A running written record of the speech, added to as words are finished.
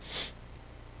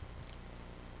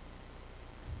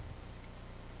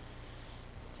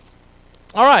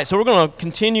All right, so we're going to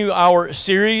continue our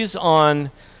series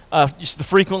on just the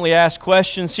frequently asked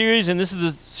questions series, and this is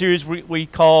the series we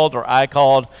called, or I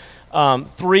called,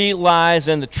 Three Lies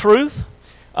and the Truth.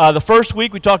 The first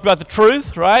week we talked about the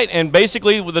truth, right? And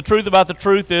basically the truth about the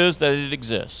truth is that it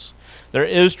exists. There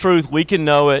is truth. We can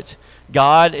know it.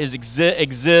 God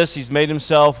exists. He's made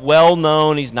himself well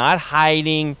known. He's not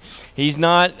hiding. He's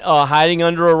not hiding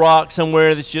under a rock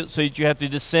somewhere so that you have to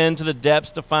descend to the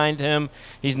depths to find him.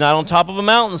 He's not on top of a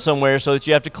mountain somewhere so that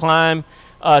you have to climb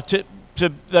to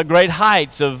the great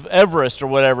heights of Everest or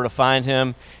whatever to find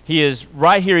him. He is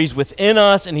right here. He's within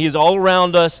us, and he is all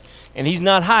around us, and he's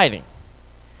not hiding.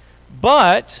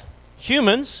 But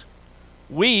humans,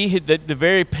 we, the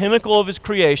very pinnacle of his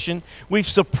creation, we've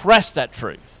suppressed that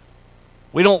truth.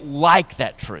 We don't like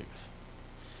that truth.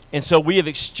 And so we have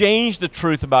exchanged the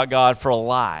truth about God for a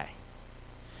lie.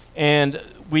 And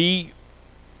the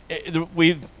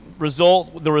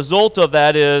result of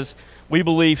that is we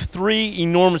believe three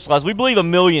enormous lies. We believe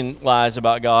 1 million lies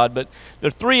about God, but there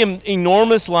are three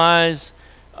enormous lies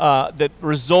that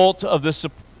result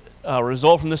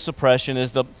from this suppression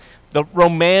is the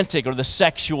romantic or the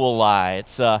sexual lie.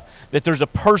 It's that there's a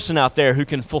person out there who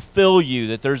can fulfill you,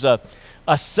 that there's a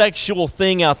sexual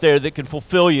thing out there that can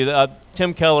fulfill you.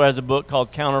 Tim Keller has a book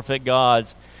called Counterfeit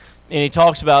Gods, and he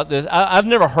talks about this. I've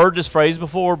never heard this phrase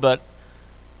before, but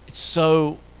it's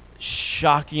so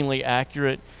shockingly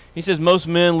accurate. He says most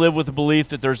men live with the belief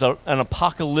that there's an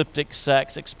apocalyptic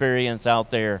sex experience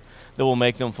out there that will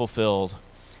make them fulfilled.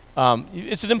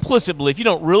 It's an implicit belief. You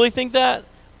don't really think that,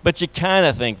 but you kind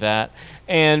of think that.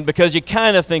 And because you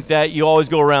kind of think that, you always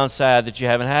go around sad that you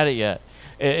haven't had it yet.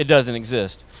 It doesn't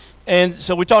exist. And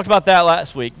so we talked about that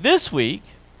last week. This week,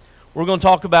 we're going to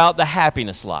talk about the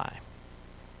happiness lie.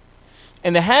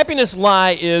 And the happiness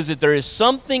lie is that there is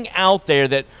something out there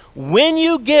that when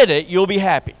you get it, you'll be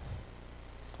happy.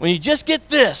 When you just get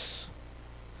this.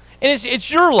 And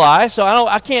it's your lie, so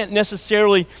I can't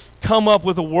necessarily come up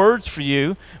with the words for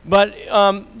you, but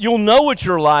you'll know what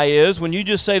your lie is when you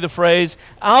just say the phrase,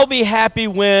 I'll be happy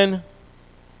when...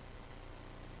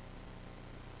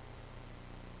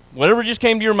 Whatever just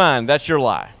came to your mind, that's your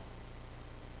lie.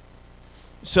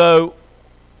 So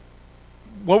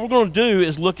what we're going to do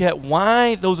is look at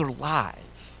why those are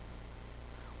lies.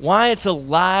 Why it's a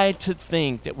lie to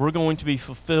think that we're going to be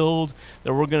fulfilled,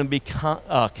 that we're going to be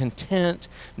content,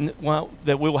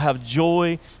 that we will have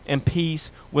joy and peace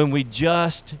when we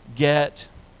just get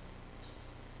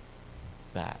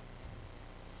that.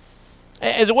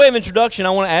 As a way of introduction, I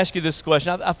want to ask you this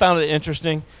question. I found it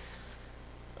interesting.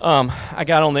 I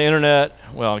got on the internet.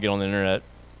 Well, I get on the internet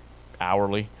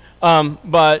hourly.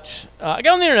 But I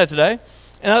got on the internet today,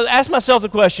 and I asked myself the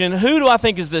question, who do I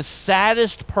think is the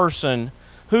saddest person?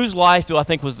 Whose life do I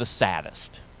think was the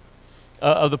saddest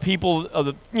of the people,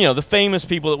 the famous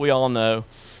people that we all know?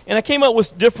 And I came up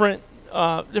with different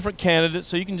candidates,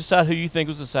 so you can decide who you think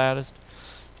was the saddest.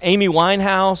 Amy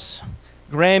Winehouse,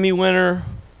 Grammy winner,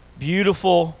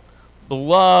 beautiful,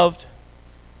 beloved,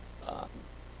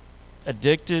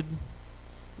 addicted,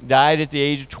 died at the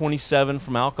age of 27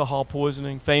 from alcohol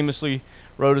poisoning, famously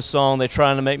wrote a song, they're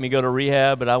trying to make me go to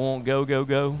rehab, but I won't go, go,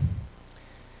 go.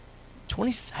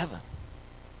 27.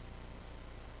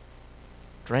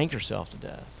 Drank herself to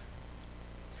death.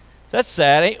 That's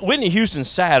sad. Whitney Houston's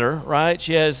sadder, right?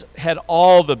 She has had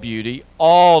all the beauty,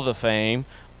 all the fame,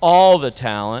 all the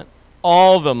talent,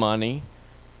 all the money.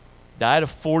 Died of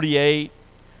 48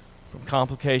 from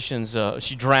complications.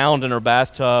 She drowned in her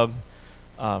bathtub.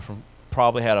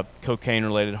 Probably had a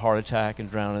cocaine-related heart attack and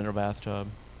drowned in her bathtub.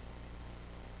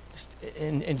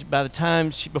 And by the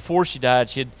time before she died,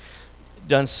 she had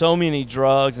done so many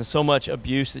drugs and so much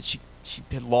abuse that she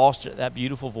had lost that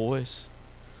beautiful voice.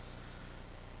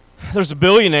 There's a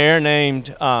billionaire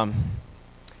named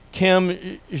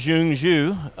Kim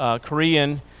Jong-ju,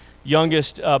 Korean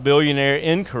youngest billionaire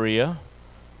in Korea.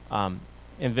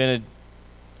 Invented,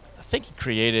 I think he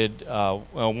created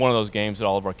one of those games that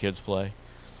all of our kids play.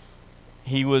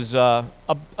 He was a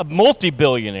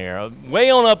multi-billionaire,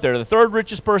 way on up there, the third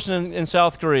richest person in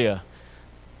South Korea.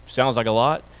 Sounds like a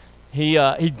lot. He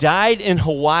died in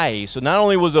Hawaii, so not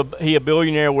only was he a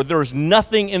billionaire where there was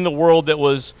nothing in the world that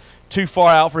was too far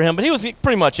out for him, but he was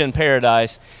pretty much in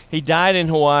paradise. He died in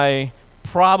Hawaii,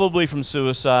 probably from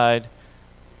suicide,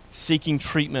 seeking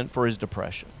treatment for his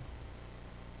depression.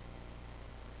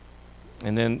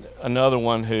 And then another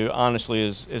one who honestly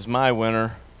is my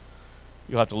winner.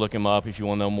 You'll have to look him up if you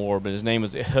want to know more, but his name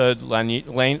is Ehud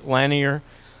Lanier.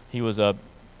 He was a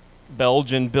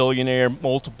Belgian billionaire,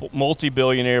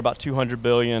 multi-billionaire, about $200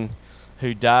 billion,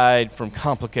 who died from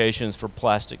complications for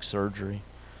plastic surgery.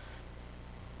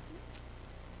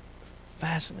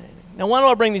 Fascinating. Now, why do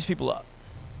I bring these people up?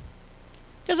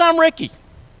 Because I'm Ricky.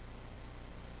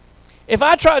 If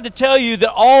I tried to tell you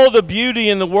that all the beauty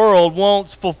in the world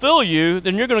won't fulfill you,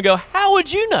 then you're going to go, how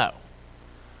would you know?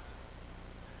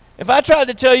 If I tried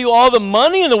to tell you all the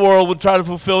money in the world would try to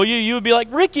fulfill you, you would be like,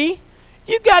 Ricky,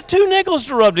 you've got 2 nickels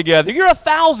to rub together. You're a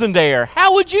thousandaire.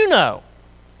 How would you know?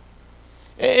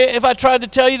 If I tried to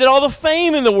tell you that all the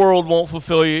fame in the world won't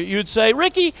fulfill you, you'd say,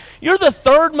 Ricky, you're the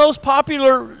 3rd most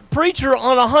popular preacher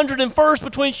on 101st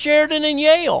between Sheridan and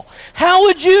Yale. How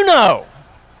would you know?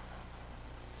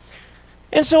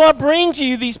 And so I bring to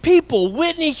you these people,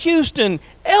 Whitney Houston,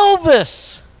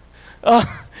 Elvis,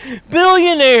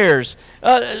 billionaires,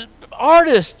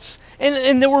 artists,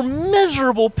 and there were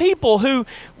miserable people who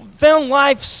found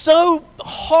life so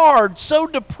hard, so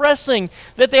depressing,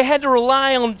 that they had to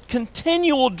rely on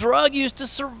continual drug use to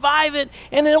survive it,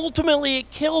 and ultimately it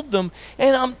killed them.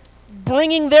 And I'm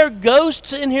bringing their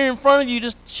ghosts in here in front of you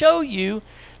to show you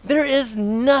there is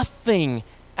nothing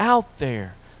out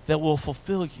there that will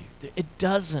fulfill you. It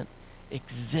doesn't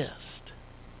exist.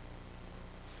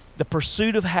 The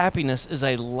pursuit of happiness is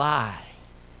a lie.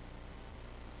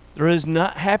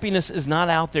 Happiness is not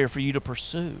out there for you to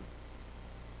pursue.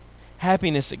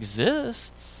 Happiness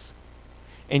exists,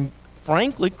 and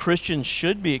frankly, Christians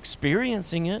should be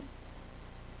experiencing it.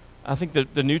 I think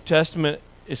that the New Testament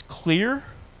is clear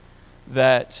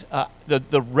that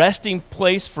the resting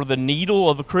place for the needle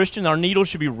of a Christian, our needle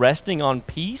should be resting on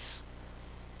peace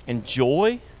and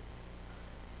joy,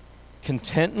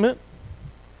 contentment.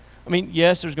 I mean,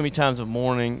 yes, there's going to be times of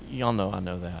mourning. Y'all know I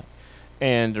know that.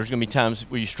 And there's going to be times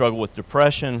where you struggle with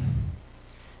depression,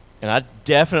 and I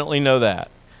definitely know that.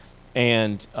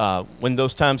 And when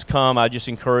those times come, I just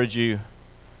encourage you,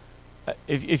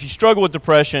 if you struggle with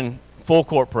depression, full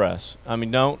court press. I mean,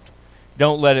 don't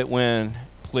let it win,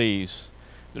 please.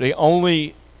 The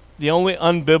only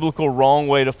unbiblical wrong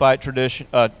way to fight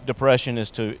depression is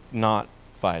to not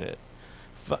fight it.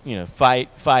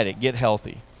 Fight it, get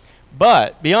healthy.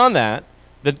 But beyond that,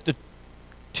 the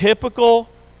typical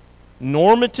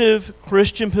normative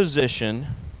Christian position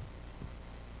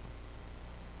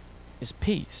is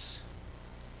peace,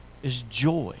 is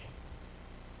joy,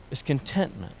 is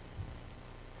contentment.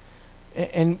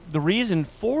 And the reason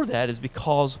for that is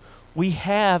because we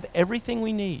have everything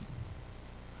we need.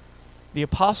 The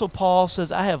Apostle Paul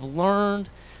says, I have learned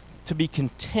to be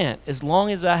content. As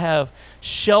long as I have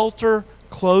shelter,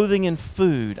 clothing, and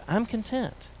food, I'm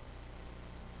content.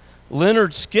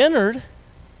 Leonard Skinner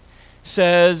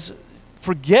says,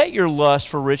 forget your lust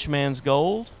for rich man's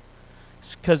gold,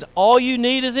 because all you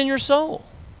need is in your soul.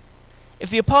 If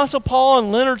the Apostle Paul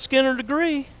and Leonard Skinner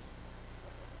agree,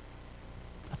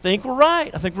 I think we're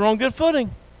right. I think we're on good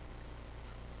footing.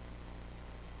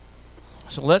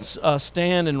 So let's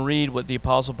stand and read what the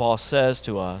Apostle Paul says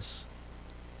to us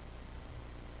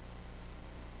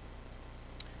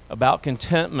about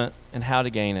contentment and how to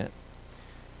gain it.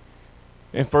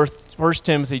 In 1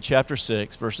 Timothy chapter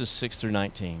 6, verses 6 through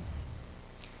 19.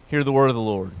 Hear the word of the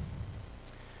Lord.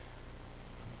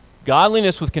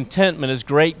 Godliness with contentment is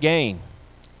great gain.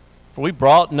 For we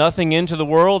brought nothing into the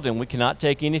world, and we cannot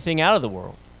take anything out of the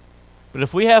world. But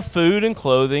if we have food and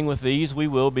clothing, with these we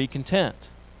will be content.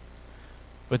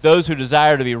 But those who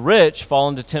desire to be rich fall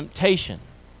into temptation,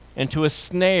 into a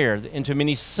snare, into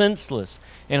many senseless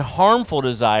and harmful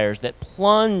desires that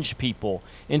plunge people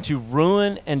into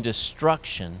ruin and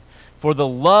destruction. For the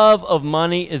love of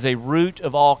money is a root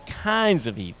of all kinds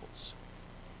of evils.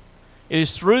 It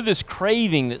is through this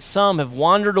craving that some have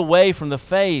wandered away from the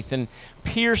faith and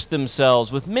pierced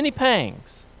themselves with many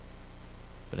pangs.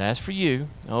 But as for you,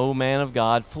 O man of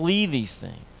God, flee these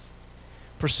things.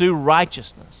 Pursue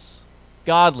righteousness,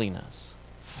 godliness,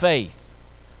 faith,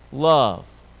 love,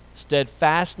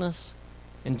 steadfastness,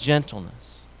 and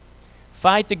gentleness.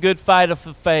 Fight the good fight of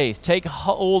the faith. Take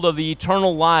hold of the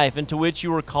eternal life into which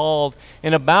you were called,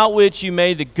 and about which you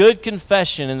made the good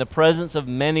confession in the presence of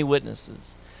many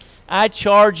witnesses. I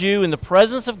charge you in the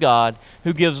presence of God,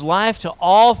 who gives life to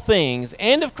all things,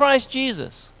 and of Christ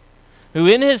Jesus, who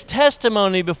in his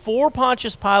testimony before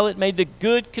Pontius Pilate made the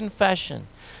good confession,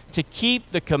 to keep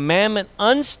the commandment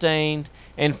unstained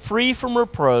and free from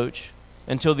reproach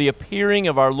until the appearing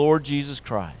of our Lord Jesus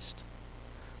Christ,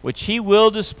 which he will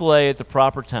display at the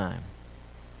proper time.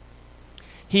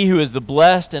 He who is the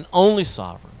blessed and only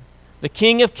sovereign, the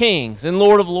King of kings and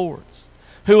Lord of lords,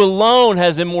 who alone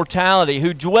has immortality,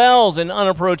 who dwells in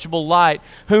unapproachable light,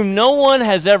 whom no one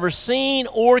has ever seen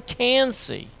or can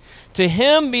see. To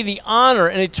him be the honor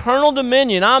and eternal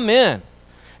dominion. Amen.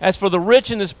 As for the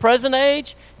rich in this present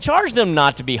age, charge them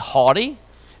not to be haughty,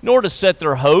 nor to set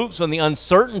their hopes on the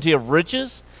uncertainty of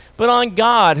riches, but on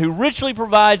God, who richly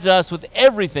provides us with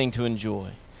everything to enjoy.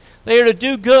 They are to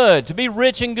do good, to be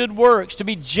rich in good works, to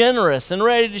be generous and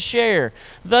ready to share,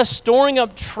 thus storing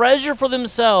up treasure for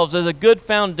themselves as a good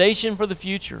foundation for the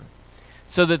future,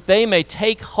 so that they may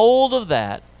take hold of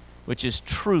that which is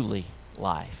truly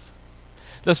life.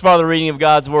 Thus far, the reading of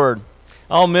God's word.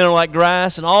 All men are like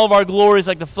grass, and all of our glory is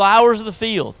like the flowers of the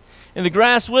field. And the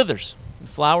grass withers, and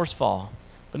the flowers fall,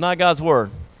 but not God's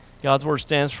word. God's word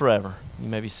stands forever. You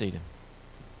may be seated.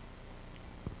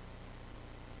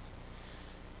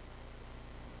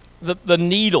 The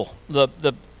needle,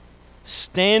 the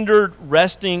standard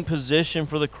resting position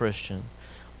for the Christian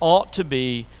ought to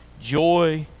be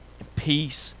joy, and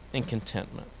peace, and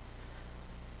contentment.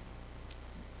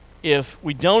 If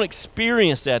we don't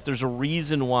experience that, there's a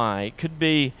reason why. It could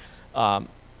be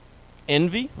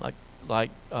envy, like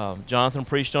Jonathan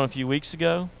preached on a few weeks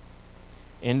ago.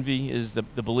 Envy is the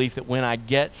belief that when I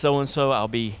get so-and-so, I'll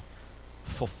be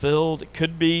fulfilled. It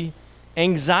could be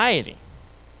anxiety.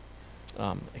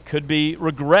 It could be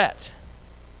regret.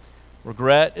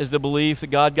 Regret is the belief that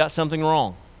God got something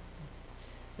wrong.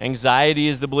 Anxiety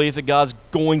is the belief that God's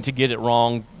going to get it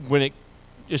wrong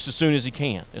just as soon as he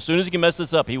can. As soon as he can mess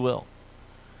this up, he will.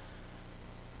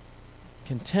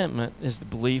 Contentment is the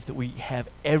belief that we have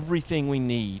everything we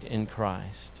need in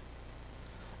Christ.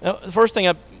 Now, the first thing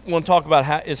I want to talk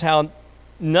about is how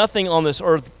nothing on this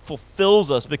earth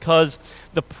fulfills us, because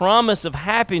the promise of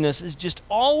happiness is just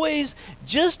always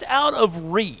just out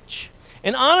of reach.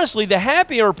 And honestly, the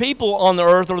happier people on the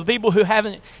earth are the people who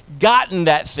haven't gotten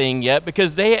that thing yet,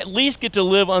 because they at least get to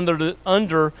live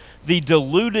under the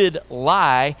deluded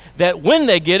lie that when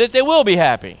they get it, they will be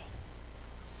happy.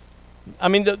 I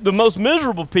mean, the most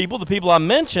miserable people, the people I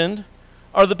mentioned,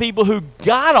 are the people who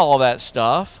got all that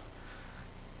stuff,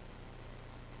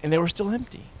 and they were still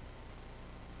empty.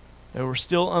 They were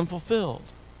still unfulfilled.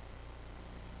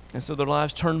 And so their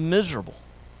lives turned miserable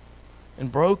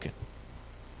and broken.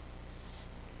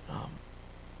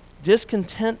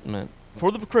 Discontentment,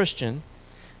 for the Christian,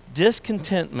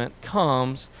 discontentment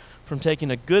comes from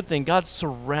taking a good thing. God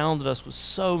surrounded us with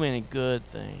so many good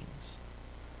things.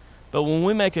 But when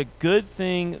we make a good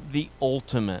thing the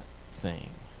ultimate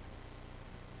thing,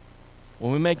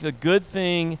 when we make the good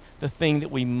thing the thing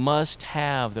that we must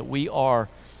have, that we are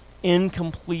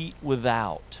incomplete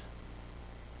without,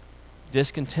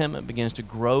 discontentment begins to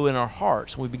grow in our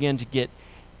hearts. We begin to get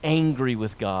angry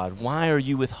with God. Why are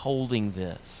you withholding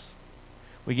this?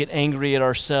 We get angry at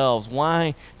ourselves.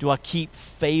 Why do I keep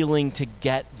failing to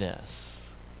get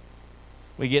this?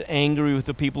 We get angry with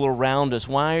the people around us.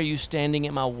 Why are you standing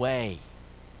in my way?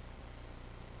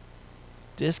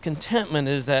 Discontentment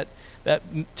is that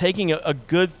taking a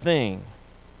good thing,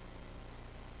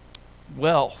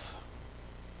 wealth.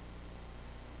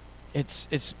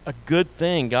 It's a good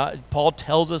thing. Paul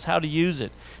tells us how to use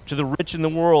it. To the rich in the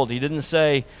world, he didn't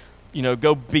say,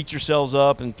 go beat yourselves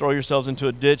up and throw yourselves into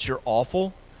a ditch. You're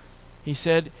awful. He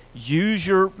said, use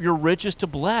your riches to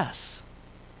bless.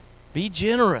 Be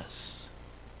generous.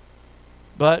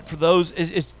 But for those,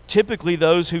 it's typically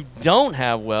those who don't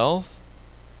have wealth,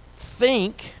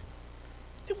 think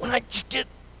that when I just get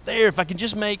there, if I can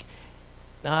just make,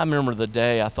 now I remember the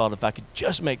day I thought if I could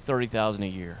just make $30,000 a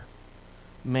year,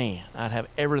 man, I'd have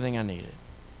everything I needed.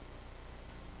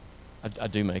 I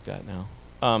do make that now.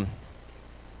 And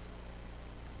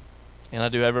I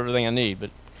do have everything I need, but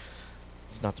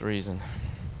it's not the reason.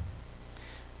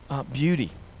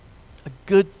 Beauty, a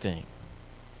good thing.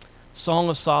 Song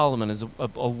of Solomon is a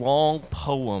long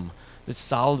poem that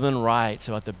Solomon writes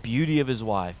about the beauty of his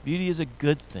wife. Beauty is a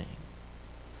good thing,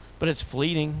 but it's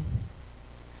fleeting.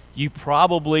 You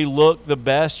probably look the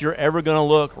best you're ever going to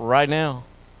look right now.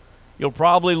 You'll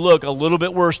probably look a little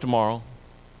bit worse tomorrow,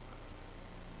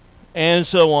 and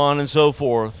so on and so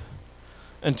forth,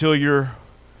 until your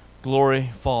glory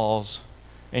falls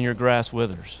and your grass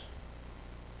withers.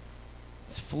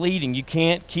 It's fleeting. You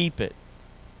can't keep it.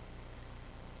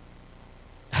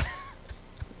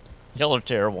 Y'all are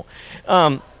terrible.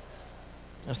 I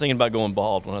was thinking about going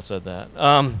bald when I said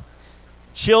that.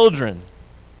 Children.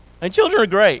 And children are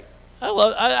great.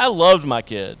 I loved my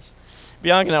kids.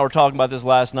 Bianca and I were talking about this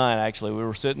last night, actually. We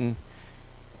were sitting,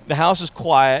 the house is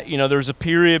quiet. There's a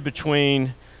period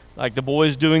between, like, the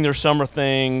boys doing their summer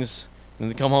things, and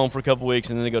they come home for a couple weeks,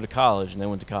 and then they go to college, and they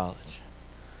went to college.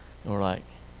 And we're like,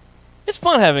 it's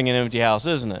fun having an empty house,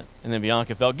 isn't it? And then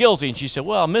Bianca felt guilty, and she said,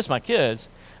 well, I miss my kids.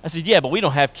 I said, yeah, but we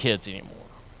don't have kids anymore.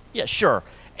 Yeah, sure.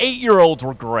 8-year-olds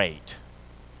were great.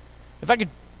 If I could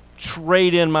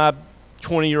trade in my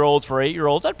 20-year-olds for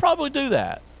 8-year-olds, I'd probably do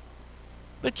that.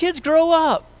 But kids grow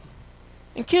up,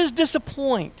 and kids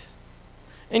disappoint.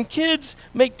 And kids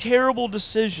make terrible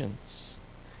decisions,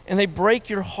 and they break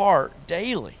your heart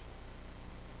daily.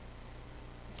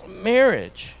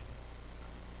 Marriage.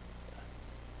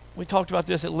 We talked about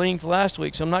this at length last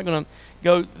week, so I'm not going to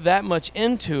go that much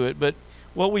into it, but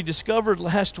what we discovered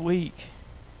last week,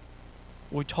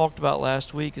 we talked about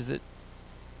last week, is that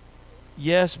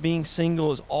yes, being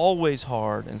single is always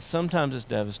hard, and sometimes it's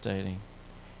devastating.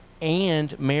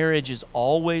 And marriage is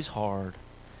always hard,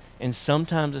 and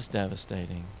sometimes it's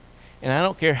devastating. And I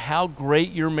don't care how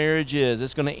great your marriage is,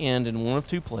 it's going to end in one of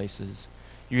two places.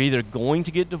 You're either going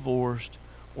to get divorced,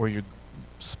 or your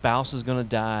spouse is going to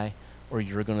die, or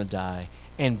you're going to die.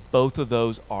 And both of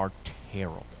those are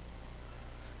terrible.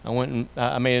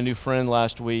 I made a new friend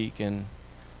last week, and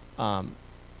while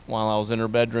I was in her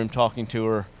bedroom talking to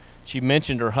her, she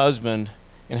mentioned her husband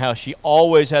and how she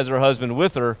always has her husband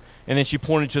with her, and then she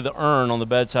pointed to the urn on the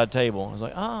bedside table. I was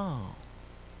like, oh,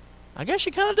 I guess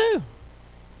you kind of do.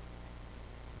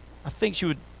 I think she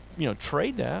would,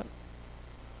 trade that.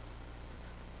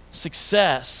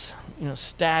 Success,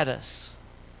 status.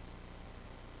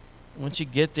 Once you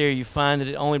get there, you find that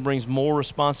it only brings more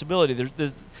responsibility.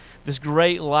 There's this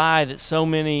great lie that so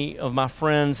many of my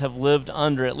friends have lived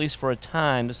under, at least for a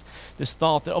time, this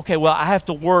thought that, okay, well, I have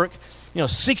to work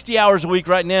 60 hours a week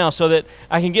right now so that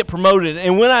I can get promoted.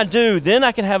 And when I do, then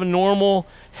I can have a normal,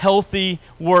 healthy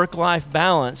work-life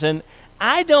balance. And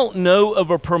I don't know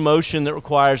of a promotion that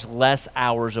requires less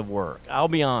hours of work. I'll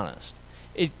be honest.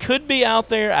 It could be out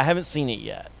there. I haven't seen it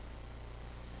yet.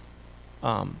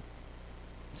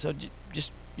 So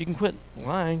just you can quit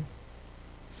lying.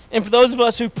 And for those of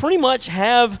us who pretty much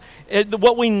have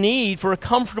what we need for a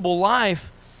comfortable life,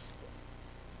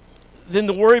 then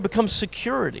the worry becomes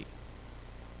security.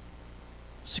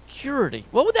 Security.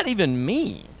 What would that even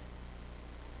mean?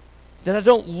 That I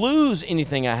don't lose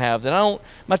anything I have, that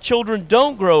my children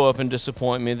don't grow up and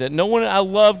disappoint me, that no one I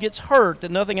love gets hurt,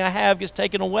 that nothing I have gets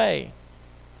taken away.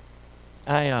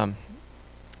 I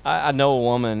know a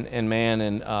woman and man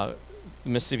in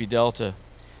Mississippi Delta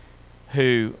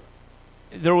who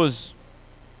there was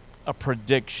a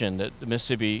prediction that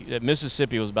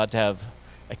Mississippi was about to have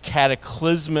a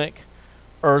cataclysmic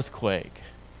earthquake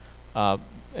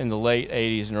in the late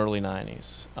 80s and early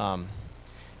 90s.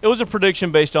 It was a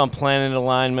prediction based on planet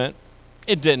alignment.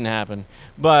 It didn't happen,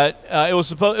 but it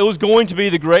was going to be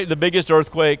the biggest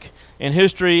earthquake in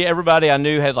history. Everybody I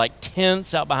knew had like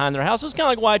tents out behind their house. It was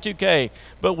kind of like Y2K,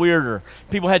 but weirder.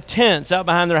 People had tents out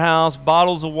behind their house,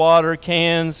 bottles of water,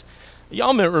 cans.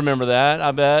 Y'all remember that?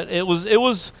 I bet it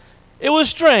was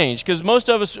strange because most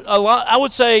of us, I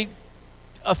would say,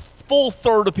 a full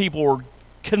third of people were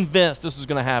convinced this was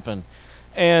going to happen.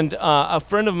 And a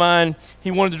friend of mine,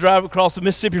 he wanted to drive across the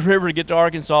Mississippi River to get to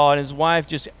Arkansas, and his wife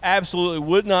just absolutely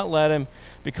would not let him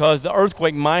because the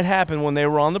earthquake might happen when they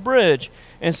were on the bridge.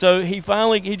 And so he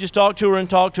just talked to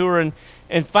her,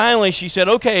 and finally she said,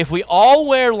 okay, if we all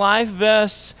wear life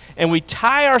vests and we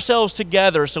tie ourselves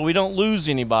together so we don't lose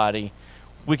anybody,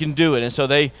 we can do it. And so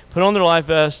they put on their life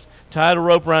vest, tied a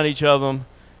rope around each of them,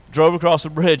 drove across the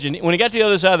bridge. And when he got to the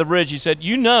other side of the bridge, he said,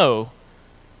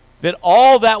 that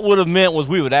all that would have meant was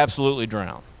we would absolutely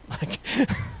drown.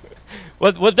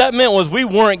 What that meant was we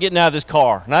weren't getting out of this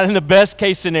car, not in the best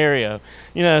case scenario.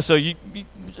 So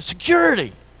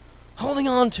security, holding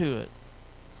on to it.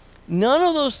 None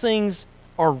of those things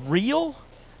are real.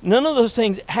 None of those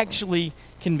things actually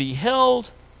can be held.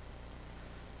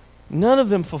 None of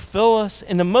them fulfill us.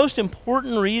 And the most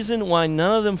important reason why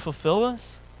none of them fulfill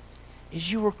us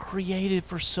is you were created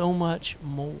for so much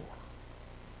more.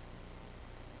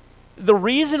 The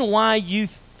reason why you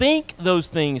think those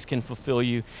things can fulfill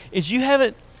you is you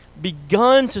haven't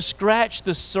begun to scratch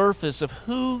the surface of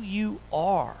who you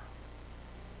are.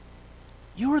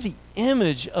 You are the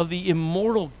image of the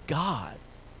immortal God.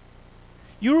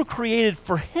 You were created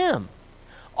for Him.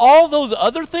 All those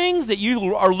other things that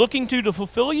you are looking to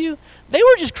fulfill you, they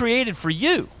were just created for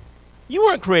you. You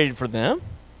weren't created for them.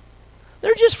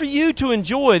 They're just for you to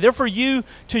enjoy. They're for you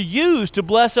to use to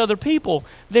bless other people.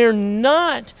 They're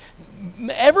not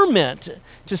ever meant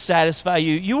to satisfy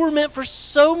you. You were meant for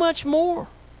so much more.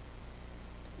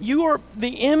 You are the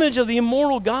image of the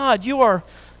immortal God. You are,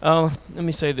 let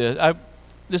me say this.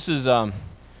 This is the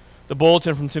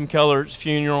bulletin from Tim Keller's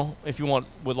funeral. If you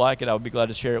would like it, I would be glad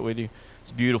to share it with you.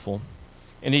 It's beautiful.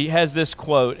 And he has this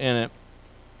quote in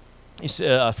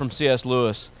it from C.S.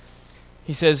 Lewis.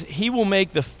 He says, "He will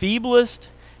make the feeblest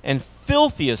and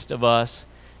filthiest of us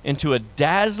into a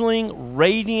dazzling,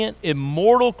 radiant,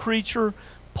 immortal creature,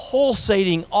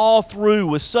 pulsating all through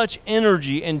with such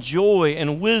energy and joy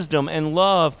and wisdom and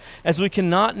love as we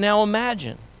cannot now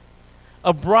imagine.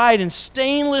 a bright and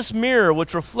stainless mirror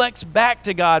which reflects back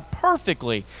to God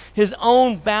perfectly His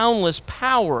own boundless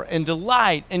power and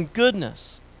delight and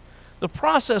goodness. The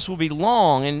process will be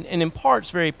long and in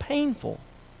parts very painful,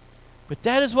 but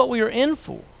that is what we are in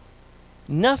for.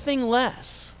 Nothing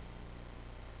less.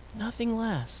 Nothing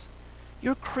less.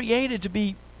 You're created to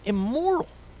be immortal.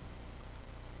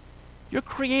 You're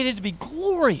created to be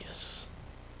glorious.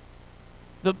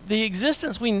 The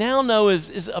existence we now know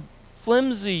is a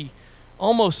flimsy,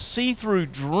 almost see-through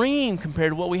dream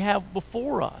compared to what we have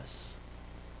before us.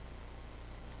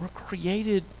 We're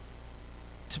created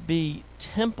to be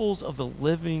temples of the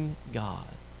living God.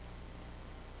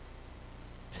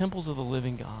 Temples of the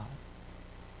living God.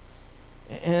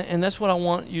 And that's what I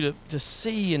want you to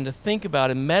see and to think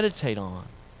about and meditate on.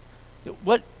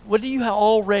 What do you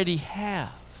already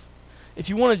have? If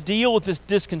you want to deal with this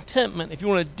discontentment, if you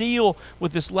want to deal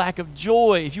with this lack of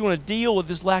joy, if you want to deal with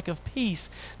this lack of peace,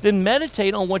 then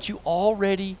meditate on what you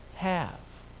already have.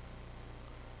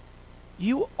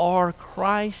 You are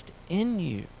Christ in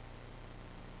you.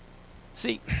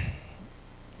 See,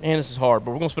 and this is hard,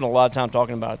 but we're going to spend a lot of time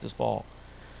talking about it this fall.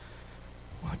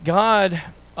 God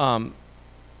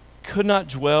could not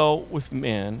dwell with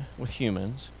men, with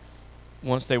humans,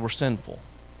 once they were sinful,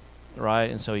 right?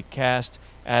 And so He cast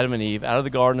Adam and Eve out of the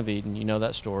Garden of Eden. You know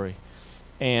that story.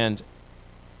 And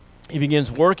He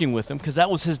begins working with them because that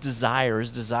was His desire.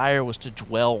 His desire was to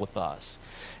dwell with us.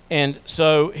 And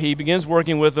so He begins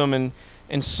working with them,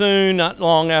 and soon, not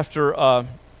long after,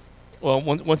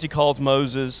 once He calls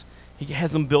Moses, He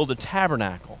has them build a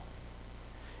tabernacle.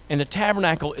 And the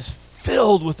tabernacle is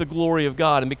filled with the glory of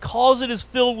God. And because it is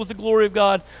filled with the glory of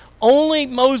God, only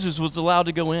Moses was allowed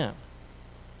to go in.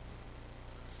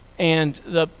 And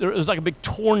there was like a big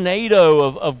tornado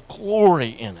of glory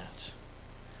in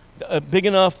it. Big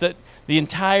enough that the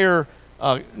entire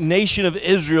nation of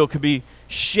Israel could be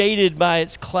shaded by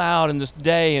its cloud in this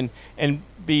day and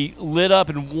be lit up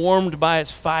and warmed by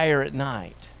its fire at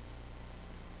night.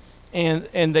 And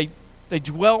they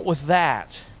dwelt with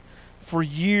that for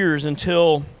years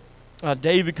until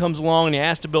David comes along and he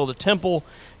asks to build a temple,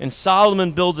 and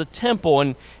Solomon builds a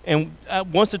temple, and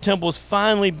once the temple is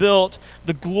finally built,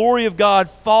 the glory of God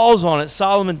falls on it.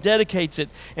 Solomon dedicates it,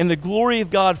 and the glory of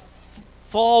God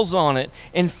falls on it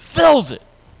and fills it,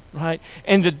 right?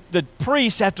 And the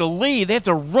priests have to leave. They have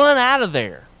to run out of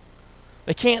there.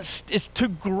 They can't. It's too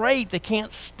great. They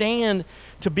can't stand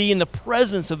to be in the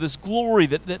presence of this glory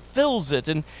that fills it.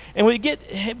 And we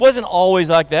it wasn't always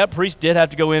like that. Priests did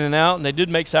have to go in and out, and they did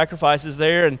make sacrifices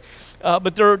there.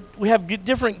 But we have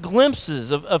different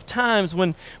glimpses of times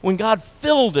when God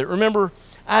filled it. Remember,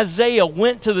 Isaiah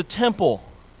went to the temple,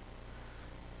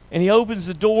 and he opens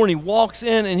the door, and he walks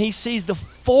in, and he sees the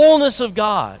fullness of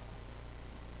God.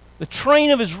 The train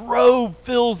of his robe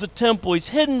fills the temple. He's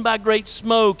hidden by great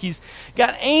smoke. He's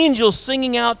got angels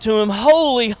singing out to him,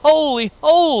 "Holy, holy,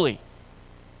 holy."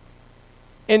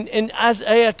 And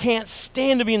Isaiah can't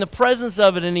stand to be in the presence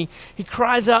of it, and he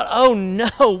cries out, "Oh no,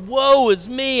 woe is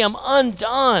me, I'm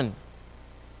undone."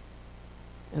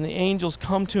 And the angels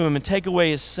come to him and take away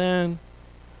his sin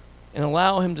and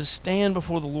allow him to stand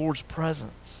before the Lord's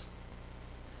presence.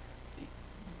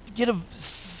 Get a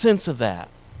sense of that.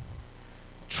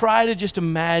 Try to just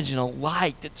imagine a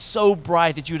light that's so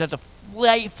bright that you would have to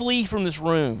flee from this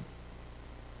room.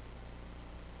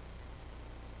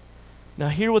 Now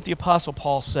hear what the Apostle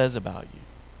Paul says about you.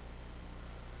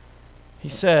 He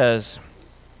says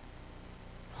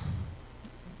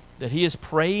that he is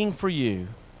praying for you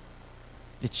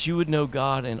that you would know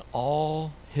God in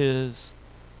all His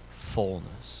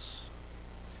fullness.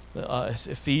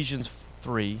 Ephesians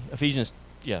 3.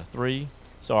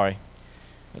 Sorry.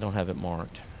 I don't have it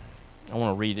marked. I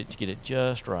want to read it to get it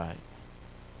just right.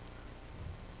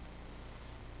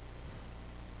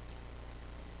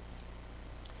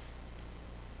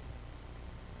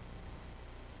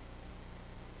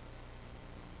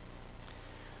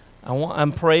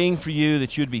 I'm praying for you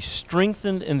that you would be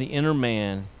strengthened in the inner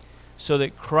man so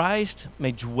that Christ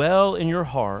may dwell in your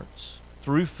hearts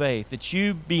through faith, that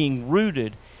you, being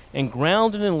rooted and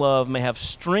grounded in love, may have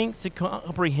strength to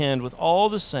comprehend with all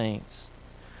the saints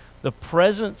the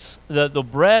presence, the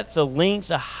breadth, the length,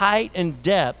 the height, and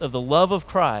depth of the love of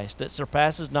Christ that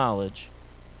surpasses knowledge,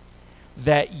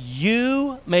 that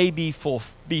you may be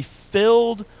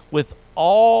filled with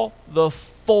all the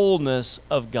fullness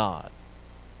of God.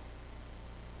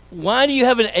 Why do you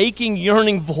have an aching,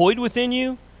 yearning void within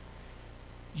you?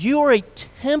 You are a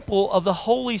temple of the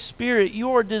Holy Spirit. You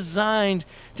are designed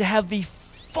to have the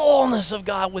fullness of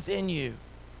God within you.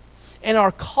 And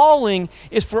our calling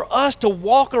is for us to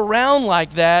walk around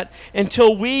like that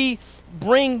until we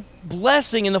bring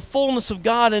blessing and the fullness of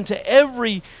God into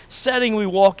every setting we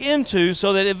walk into,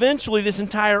 so that eventually this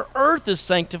entire earth is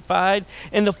sanctified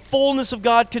and the fullness of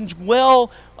God can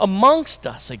dwell amongst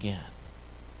us again.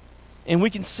 And we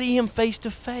can see him face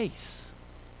to face.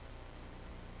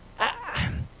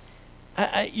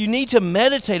 You need to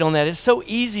meditate on that. It's so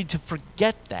easy to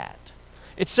forget that.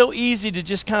 It's so easy to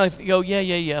just kind of go,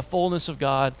 yeah, fullness of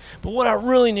God. But what I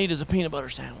really need is a peanut butter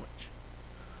sandwich.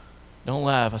 Don't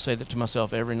laugh. I say that to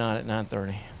myself every night at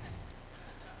 9:30.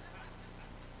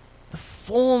 The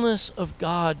fullness of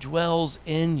God dwells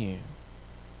in you.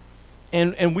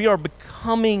 And we are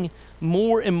becoming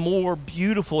more and more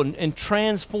beautiful and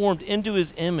transformed into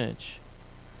his image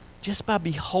just by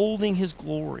beholding his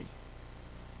glory.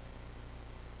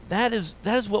 That is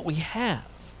what we have.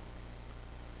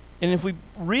 And if we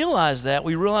realize that,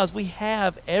 we realize we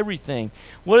have everything.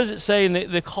 What does it say in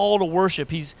the call to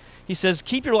worship? He says,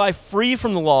 keep your life free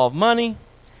from the law of money.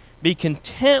 Be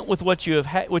content with what you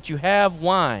have.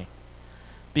 Why?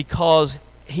 Because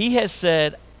he has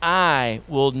said, I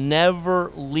will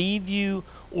never leave you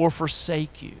or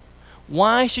forsake you.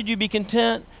 Why should you be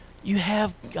content? You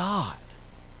have God.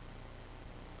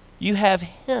 You have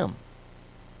him.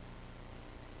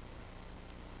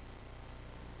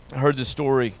 I heard this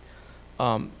story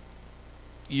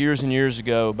years and years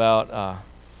ago about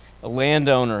a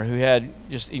landowner who had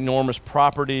just enormous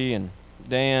property and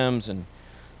dams and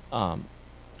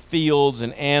fields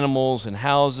and animals and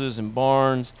houses and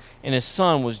barns, and his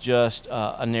son was just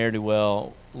a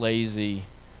ne'er-do-well, lazy,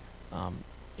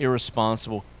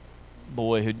 irresponsible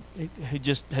boy who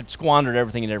just had squandered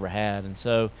everything he'd ever had. And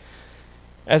so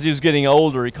as he was getting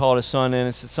older, he called his son in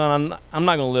and said, son, I'm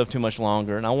not going to live too much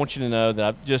longer, and I want you to know that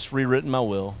I've just rewritten my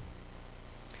will.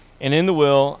 And in the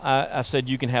will, I said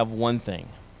you can have one thing.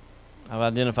 I've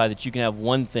identified that you can have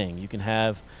one thing. You can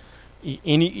have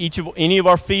any of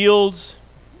our fields.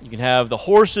 You can have the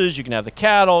horses. You can have the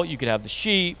cattle. You could have the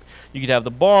sheep. You could have the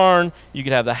barn. You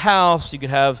could have the house. You could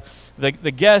have the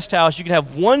guest house. You could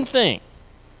have one thing.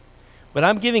 But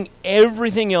I'm giving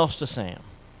everything else to Sam,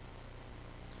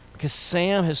 because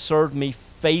Sam has served me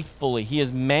faithfully. He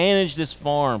has managed this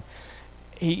farm.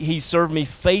 He served me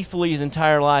faithfully his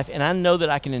entire life, and I know that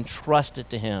I can entrust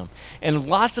it to him. And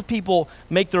lots of people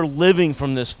make their living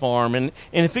from this farm, and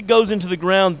if it goes into the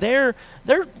ground, their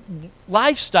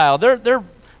lifestyle, their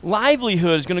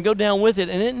livelihood is going to go down with it,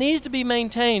 and it needs to be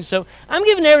maintained. So I'm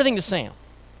giving everything to Sam.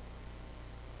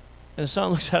 And the son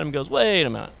looks at him and goes, wait a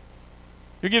minute.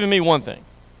 You're giving me one thing.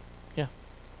 Yeah.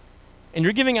 And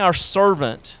you're giving our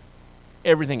servant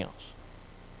everything else.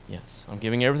 Yes, I'm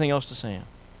giving everything else to Sam.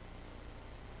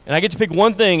 And I get to pick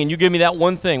one thing, and you give me that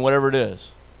one thing, whatever it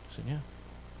is. I said, yeah.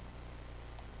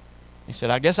 He said,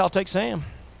 I guess I'll take Sam.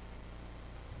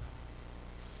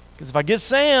 Because if I get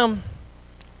Sam,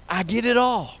 I get it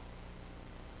all.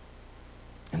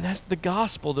 And that's the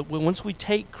gospel, that once we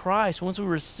take Christ, once we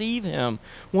receive him,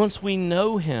 once we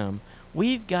know him,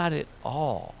 we've got it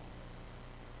all.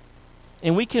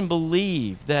 And we can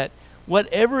believe that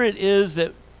whatever it is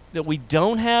that we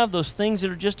don't have, those things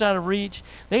that are just out of reach,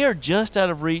 they are just out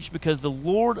of reach because the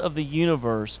Lord of the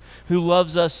universe, who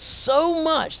loves us so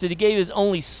much that he gave his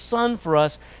only son for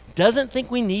us, doesn't think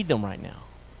we need them right now.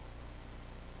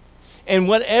 And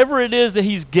whatever it is that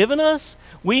he's given us,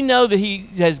 we know that he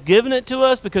has given it to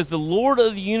us because the Lord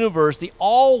of the universe, the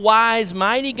all-wise,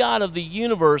 mighty God of the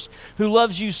universe, who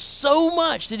loves you so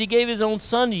much that he gave his own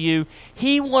son to you,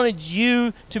 he wanted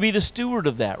you to be the steward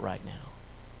of that right now.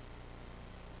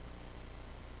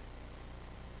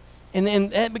 And then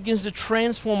that begins to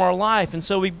transform our life. And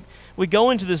so we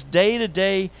go into this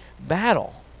day-to-day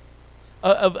battle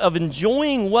of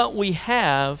enjoying what we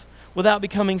have without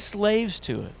becoming slaves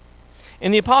to it.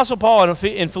 And the Apostle Paul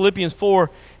in Philippians 4,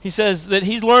 he says that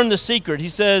he's learned the secret. He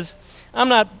says, I'm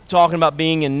not talking about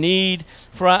being in need,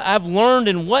 for I've learned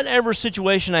in whatever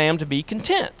situation I am to be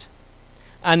content.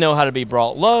 I know how to be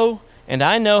brought low, and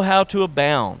I know how to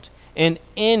abound. In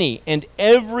any and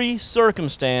every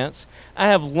circumstance, I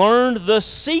have learned the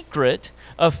secret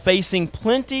of facing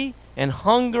plenty and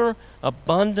hunger,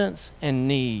 abundance and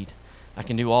need. I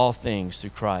can do all things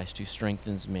through Christ who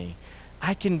strengthens me.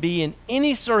 I can be in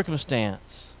any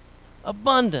circumstance,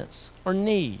 abundance or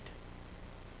need,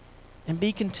 and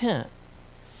be content.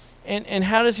 And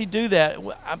how does he do that?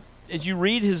 As you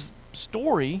read his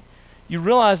story, you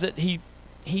realize that he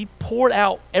poured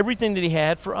out everything that he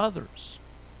had for others.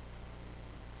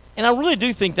 And I really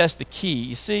do think that's the key.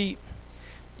 You see,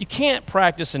 you can't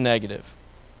practice a negative.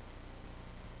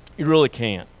 You really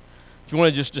can't. If you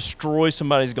want to just destroy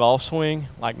somebody's golf swing,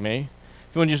 like me,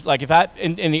 if you want to just, like, if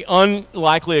in the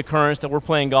unlikely occurrence that we're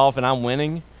playing golf and I'm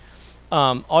winning,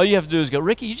 all you have to do is go,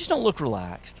 Ricky, you just don't look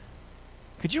relaxed.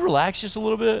 Could you relax just a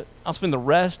little bit? I'll spend the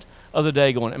rest of the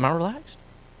day going, am I relaxed?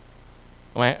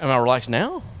 Am I relaxed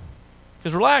now?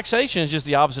 Because relaxation is just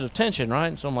the opposite of tension, right?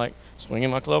 And so I'm like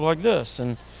swinging my club like this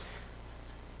and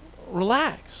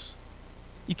relax.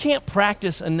 You can't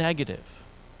practice a negative.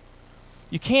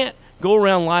 You can't go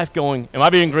around life going, am I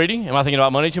being greedy? Am I thinking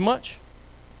about money too much?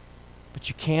 But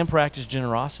you can practice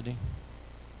generosity.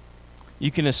 You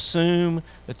can assume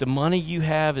that the money you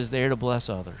have is there to bless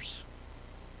others.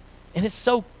 And it's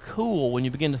so cool when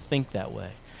you begin to think that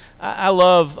way. I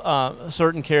love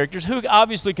certain characters who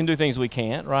obviously can do things we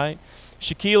can't, right?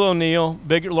 Shaquille O'Neal,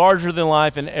 bigger, larger than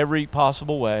life in every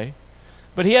possible way.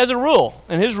 But he has a rule,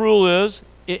 and his rule is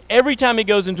every time he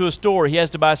goes into a store, he has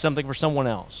to buy something for someone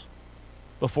else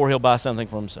before he'll buy something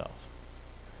for himself.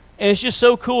 And it's just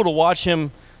so cool to watch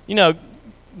him,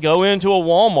 go into a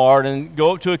Walmart and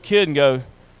go up to a kid and go,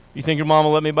 you think your mom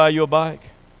will let me buy you a bike?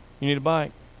 You need a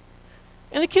bike?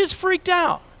 And the kid's freaked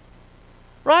out,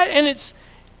 right? And it's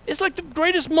like the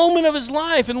greatest moment of his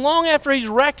life. And long after he's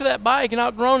wrecked that bike and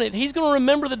outgrown it, he's going to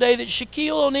remember the day that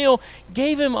Shaquille O'Neal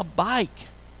gave him a bike.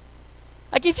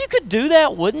 Like, if you could do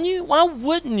that, wouldn't you? Why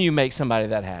wouldn't you make somebody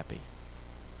that happy?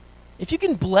 If you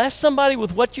can bless somebody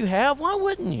with what you have, why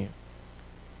wouldn't you?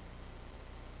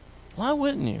 Why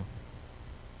wouldn't you?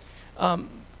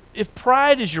 If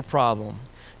pride is your problem,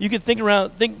 you could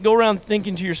go around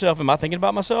thinking to yourself, am I thinking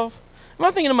about myself? Am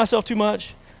I thinking of myself too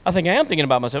much? I think I am thinking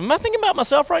about myself. Am I thinking about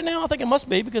myself right now? I think I must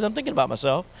be because I'm thinking about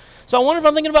myself. So I wonder if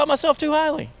I'm thinking about myself too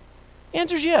highly. The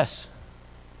answer is yes.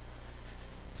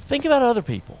 Think about other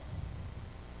people.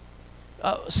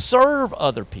 Serve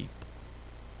other people.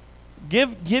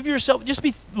 Give yourself, just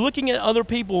be looking at other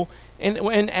people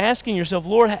and asking yourself,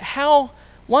 Lord,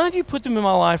 why have you put them in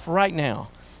my life right now?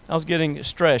 I was getting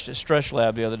stretched at Stretch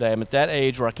Lab the other day. I'm at that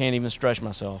age where I can't even stretch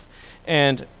myself.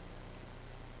 And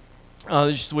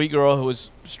this sweet girl who was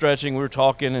stretching, we were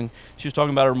talking, and she was talking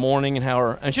about her morning and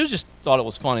and she just thought it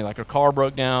was funny. Like, her car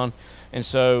broke down, and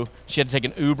so she had to take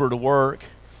an Uber to work,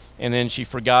 and then she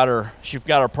forgot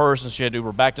her purse, and she had to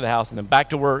Uber back to the house and then back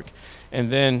to work. And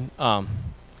then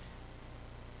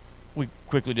we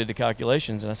quickly did the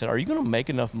calculations, and I said, are you going to make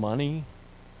enough money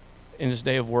in this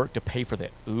day of work to pay for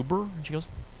that Uber? And she goes,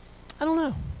 I don't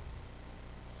know.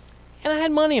 And I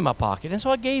had money in my pocket, and so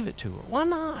I gave it to her. Why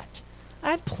not? I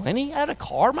had plenty. I had a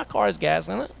car. My car has gas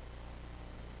in it.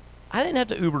 I didn't have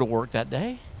to Uber to work that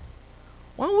day.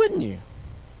 Why wouldn't you?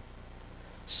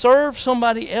 Serve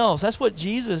somebody else. That's what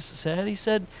Jesus said. He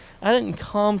said, I didn't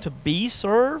come to be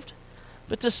served,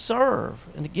 but to serve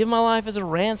and to give my life as a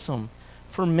ransom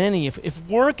for many. If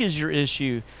work is your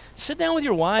issue, sit down with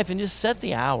your wife and just set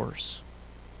the hours.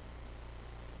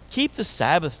 Keep the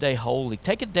Sabbath day holy.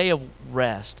 Take a day of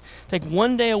rest. Take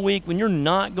one day a week when you're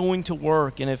not going to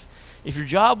work. And if your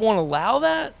job won't allow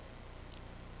that,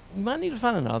 you might need to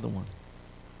find another one.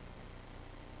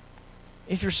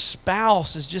 If your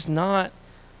spouse is just not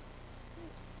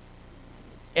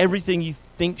everything you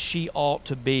think she ought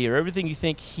to be or everything you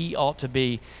think he ought to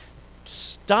be,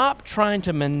 stop trying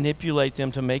to manipulate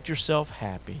them to make yourself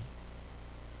happy.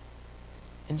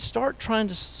 And start trying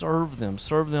to serve them.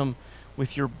 Serve them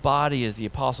with your body, as the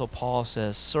Apostle Paul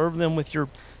says. Serve them with your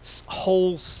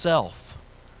whole self.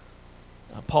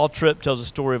 Paul Tripp tells a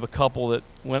story of a couple that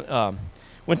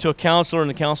went to a counselor, and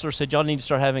the counselor said, y'all need to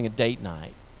start having a date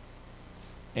night.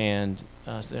 And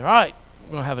said, all right,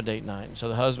 we're going to have a date night. And so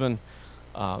the husband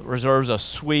reserves a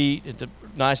suite at the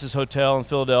nicest hotel in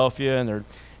Philadelphia, and they're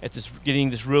getting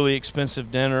this really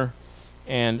expensive dinner.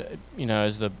 And,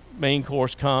 as the main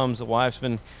course comes, the wife's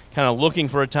been kind of looking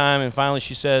for a time, and finally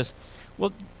she says,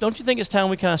 well, don't you think it's time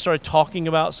we kind of started talking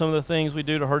about some of the things we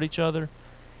do to hurt each other?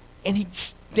 And he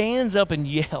stands up and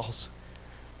yells,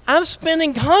 I'm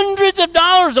spending hundreds of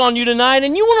dollars on you tonight,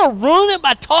 and you want to ruin it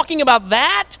by talking about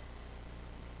that?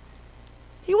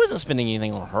 He wasn't spending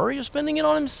anything on her. He was spending it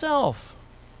on himself.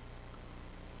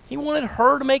 He wanted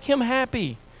her to make him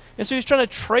happy. And so he's trying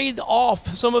to trade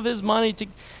off some of his money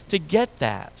to get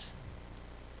that.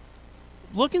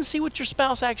 Look and see what your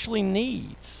spouse actually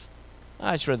needs.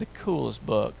 I just read the coolest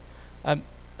book. I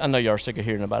know you are sick of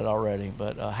hearing about it already,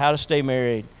 but How to Stay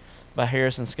Married by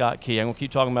Harrison Scott Key. I'm going to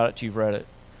keep talking about it till you've read it.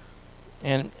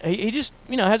 And he just,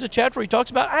 has a chapter where he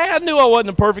talks about, I knew I wasn't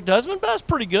a perfect husband, but I was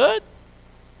pretty good.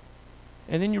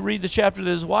 And then you read the chapter that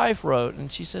his wife wrote,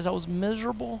 and she says, I was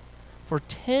miserable. For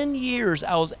 10 years,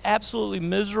 I was absolutely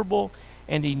miserable,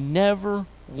 and he never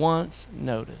once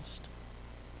noticed.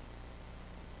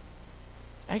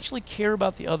 Actually care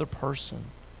about the other person.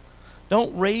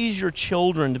 Don't raise your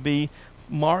children to be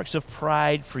marks of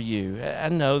pride for you. I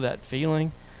know that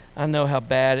feeling. I know how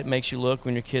bad it makes you look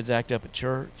when your kids act up at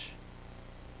church.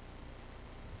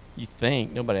 You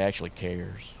think nobody actually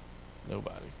cares.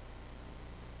 Nobody.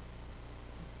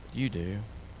 You do.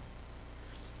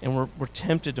 And we're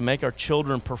tempted to make our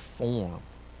children perform.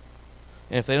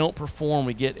 And if they don't perform,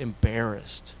 we get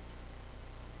embarrassed.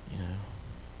 You know.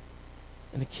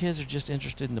 And the kids are just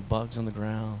interested in the bugs on the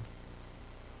ground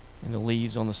and the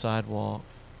leaves on the sidewalk.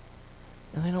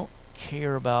 And they don't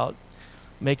care about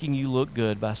making you look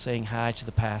good by saying hi to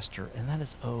the pastor. And that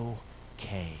is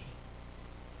okay.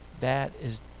 That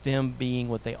is them being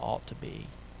what they ought to be.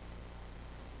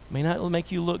 May not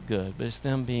make you look good, but it's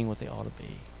them being what they ought to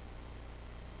be.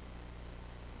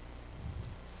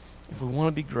 If we want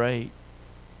to be great,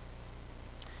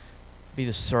 be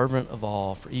the servant of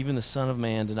all, for even the Son of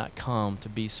Man did not come to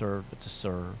be served, but to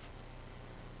serve.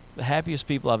 The happiest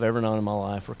people I've ever known in my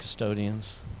life were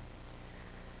custodians.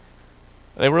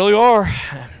 They really are.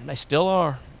 They still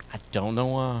are. I don't know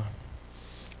why.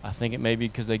 I think it may be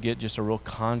because they get just a real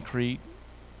concrete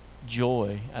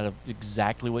joy out of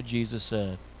exactly what Jesus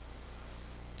said.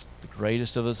 The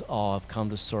greatest of us all have come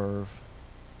to serve.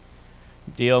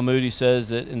 D.L. Moody says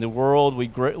that in the world we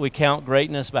count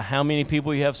greatness by how many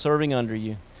people you have serving under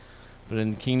you. But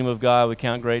in the kingdom of God, we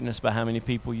count greatness by how many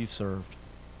people you've served.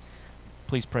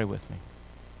 Please pray with me.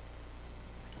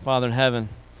 Father in heaven,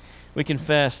 we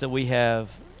confess that we have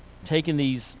taken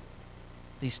these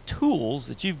tools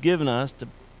that you've given us to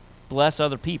bless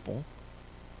other people,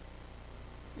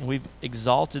 and we've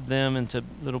exalted them into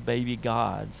little baby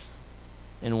gods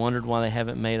and wondered why they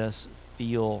haven't made us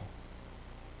feel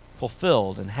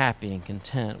fulfilled and happy and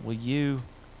content. Will you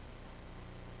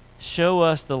show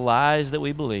us the lies that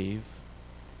we believe?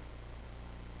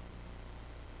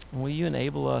 And will you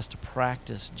enable us to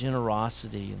practice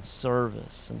generosity and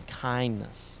service and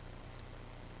kindness?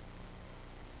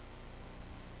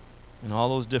 And all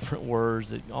those different words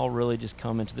that all really just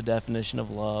come into the definition of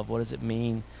love. What does it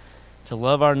mean to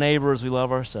love our neighbor as we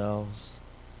love ourselves?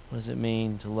 What does it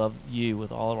mean to love you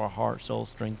with all of our heart, soul,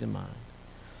 strength, and mind?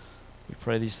 We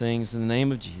pray these things in the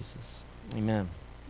name of Jesus. Amen.